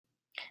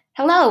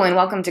Hello and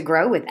welcome to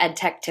Grow with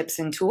EdTech Tips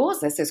and Tools.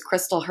 This is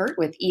Crystal Hurt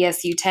with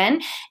ESU 10.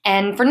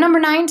 And for number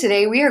 9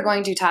 today, we are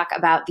going to talk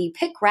about the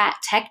PICRAT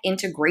Tech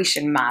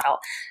Integration Model.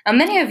 Now,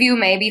 many of you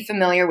may be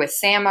familiar with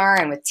SAMR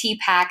and with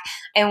TPAC,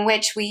 in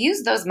which we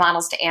use those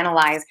models to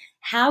analyze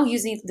how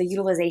using the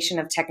utilization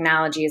of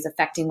technology is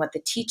affecting what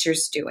the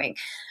teacher's doing.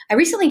 I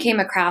recently came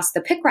across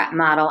the PICRAT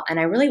model and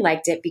I really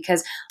liked it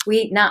because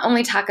we not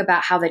only talk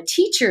about how the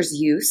teacher's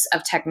use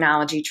of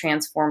technology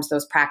transforms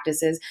those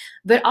practices,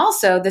 but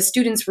also the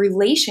student's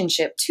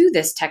relationship to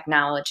this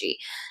technology.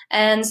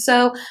 And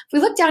so if we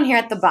look down here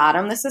at the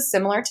bottom, this is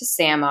similar to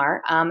SAMR.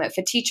 If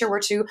a teacher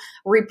were to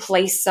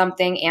replace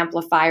something,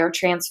 amplify, or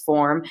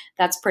transform,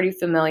 that's pretty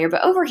familiar.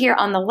 But over here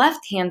on the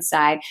left-hand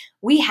side,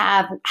 we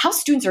have how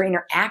students are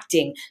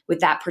interacting with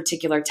that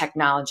particular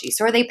technology.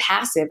 So are they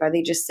passive? Are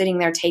they just sitting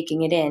there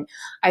taking it in?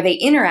 Are they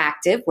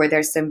interactive, where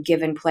there's some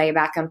give and play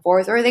back and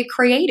forth? Or are they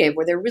creative,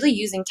 where they're really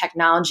using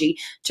technology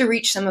to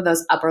reach some of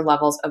those upper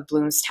levels of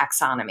Bloom's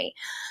taxonomy?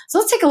 So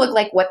let's take a look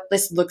like what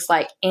this looks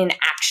like in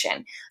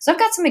action. So I've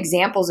got some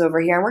examples over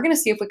here, and we're going to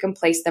see if we can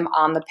place them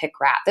on the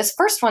PICRAT. This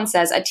first one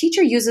says, a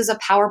teacher uses a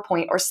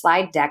PowerPoint or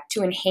slide deck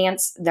to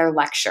enhance their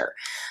lecture.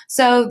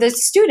 So the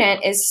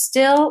student is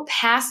still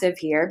passive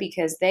here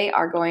because they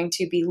are going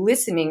to be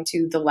listening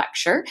to the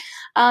lecture.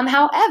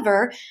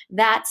 However,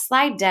 that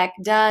slide deck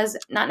does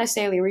not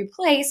necessarily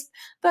replace,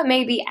 but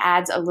maybe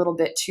adds a little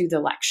bit to the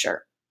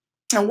lecture.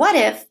 And what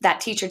if that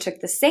teacher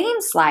took the same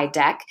slide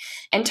deck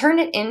and turned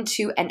it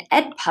into an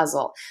ed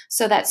puzzle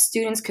so that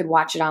students could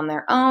watch it on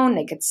their own,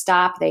 they could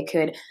stop, they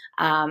could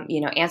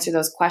answer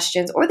those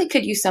questions, or they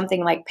could use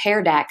something like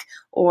Pear Deck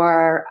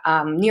or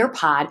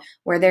Nearpod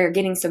where they're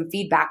getting some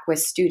feedback with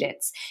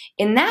students.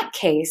 In that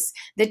case,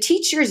 the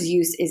teacher's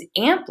use is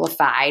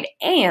amplified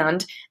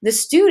and the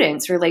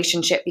student's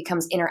relationship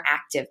becomes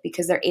interactive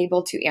because they're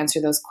able to answer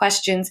those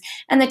questions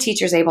and the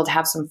teacher's able to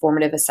have some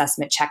formative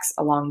assessment checks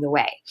along the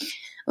way.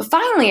 But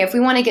finally, if we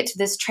want to get to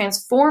this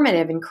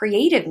transformative and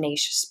creative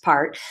niche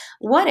part,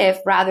 what if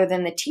rather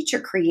than the teacher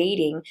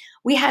creating,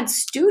 we had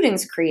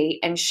students create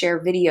and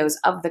share videos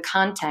of the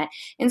content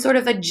in sort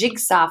of a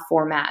jigsaw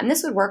format? And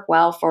this would work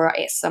well for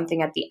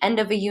something at the end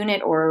of a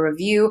unit or a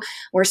review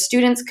where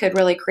students could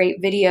really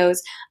create videos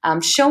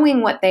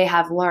showing what they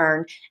have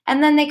learned,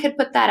 and then they could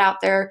put that out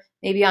there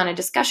maybe on a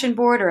discussion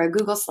board or a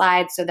Google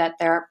slide so that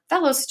their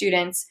fellow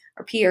students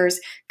or peers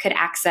could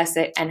access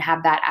it and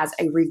have that as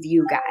a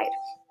review guide.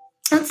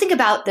 Let's think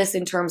about this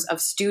in terms of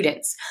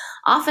students.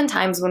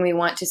 Oftentimes when we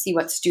want to see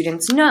what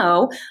students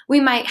know, we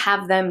might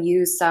have them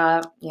use,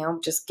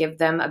 just give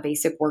them a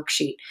basic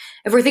worksheet.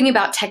 If we're thinking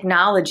about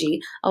technology,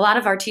 a lot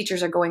of our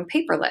teachers are going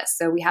paperless.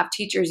 So we have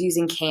teachers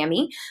using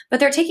Kami, but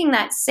they're taking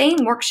that same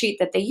worksheet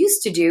that they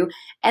used to do,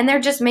 and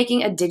they're just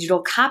making a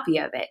digital copy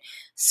of it.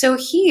 So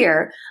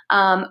here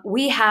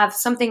we have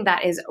something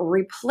that is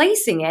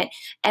replacing it,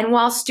 and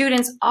while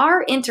students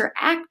are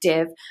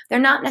interactive, they're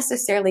not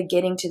necessarily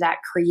getting to that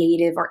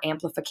creative or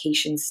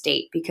amplification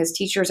state because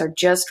teachers are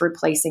just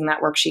replacing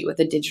that worksheet with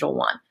a digital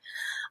one.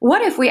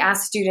 What if we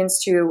asked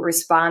students to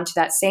respond to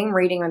that same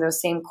reading or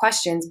those same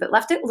questions, but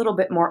left it a little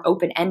bit more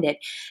open-ended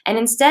and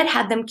instead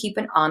had them keep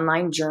an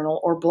online journal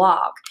or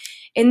blog?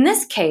 In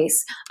this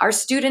case, our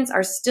students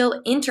are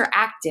still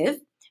interactive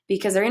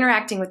because they're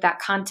interacting with that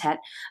content,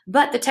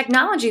 but the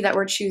technology that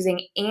we're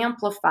choosing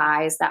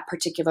amplifies that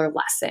particular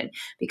lesson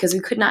because we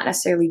could not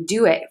necessarily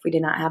do it if we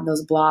did not have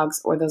those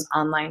blogs or those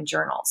online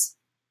journals.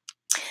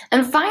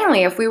 And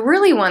finally, if we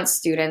really want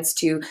students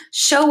to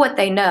show what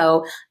they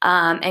know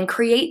and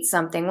create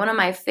something, one of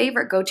my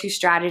favorite go-to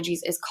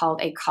strategies is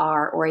called a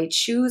CAR, or a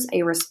choose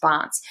a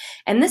response.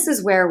 And this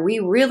is where we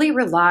really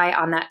rely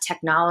on that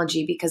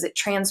technology because it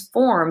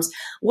transforms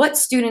what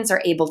students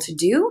are able to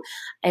do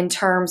in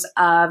terms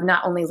of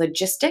not only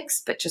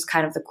logistics, but just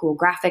kind of the cool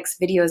graphics,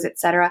 videos,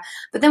 etc.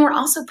 But then we're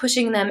also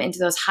pushing them into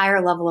those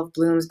higher level of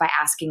Blooms by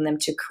asking them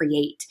to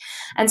create.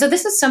 And so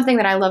this is something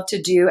that I love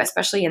to do,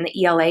 especially in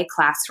the ELA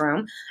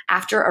classroom,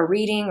 after a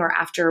reading or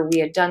after we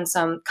had done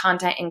some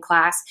content in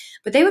class,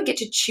 but they would get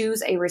to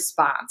choose a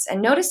response.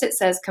 And notice it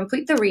says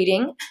complete the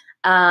reading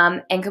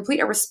and complete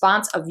a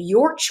response of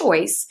your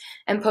choice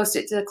and post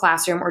it to the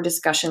classroom or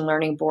discussion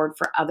learning board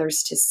for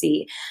others to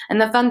see. And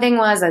the fun thing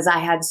was, as I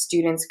had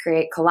students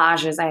create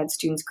collages, I had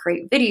students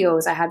create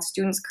videos, I had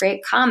students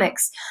create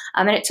comics,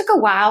 and it took a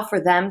while for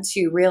them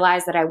to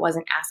realize that I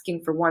wasn't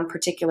asking for one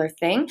particular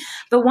thing.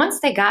 But once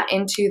they got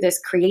into this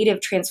creative,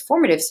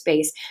 transformative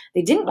space,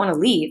 they didn't want to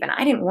leave, and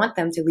I didn't want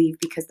them to leave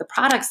because the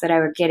products that I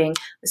was getting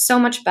was so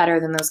much better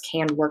than those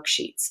canned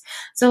worksheets.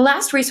 So the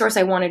last resource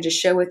I wanted to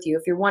share with you,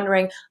 if you're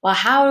wondering, well,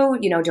 how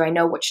do I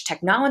know which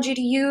technology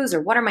to use,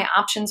 or what are my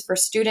options for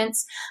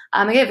students?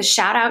 I give a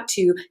shout out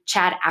to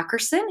Chad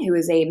Ackerson, who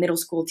is a middle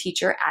school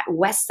teacher at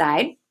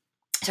Westside.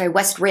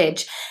 West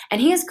Ridge, and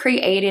he has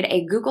created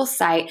a Google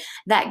site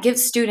that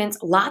gives students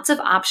lots of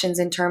options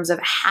in terms of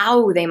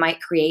how they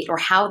might create or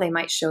how they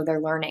might show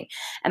their learning.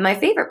 And my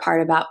favorite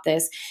part about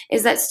this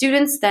is that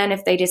students then,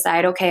 if they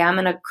decide, okay, I'm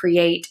going to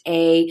create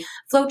a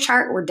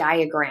flowchart or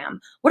diagram,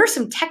 what are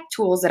some tech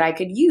tools that I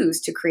could use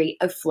to create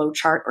a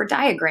flowchart or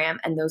diagram?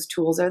 And those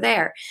tools are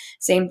there.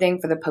 Same thing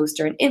for the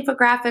poster and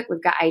infographic.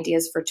 We've got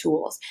ideas for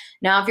tools.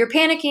 Now, if you're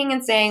panicking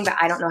and saying, but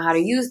I don't know how to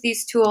use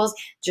these tools,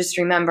 just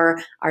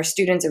remember our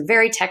students are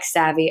very tech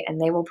savvy and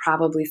they will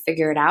probably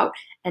figure it out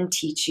and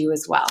teach you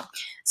as well.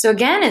 So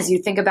again, as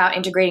you think about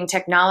integrating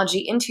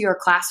technology into your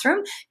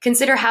classroom,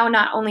 consider how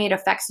not only it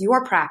affects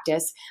your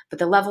practice, but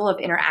the level of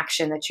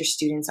interaction that your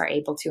students are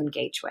able to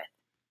engage with.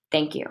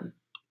 Thank you.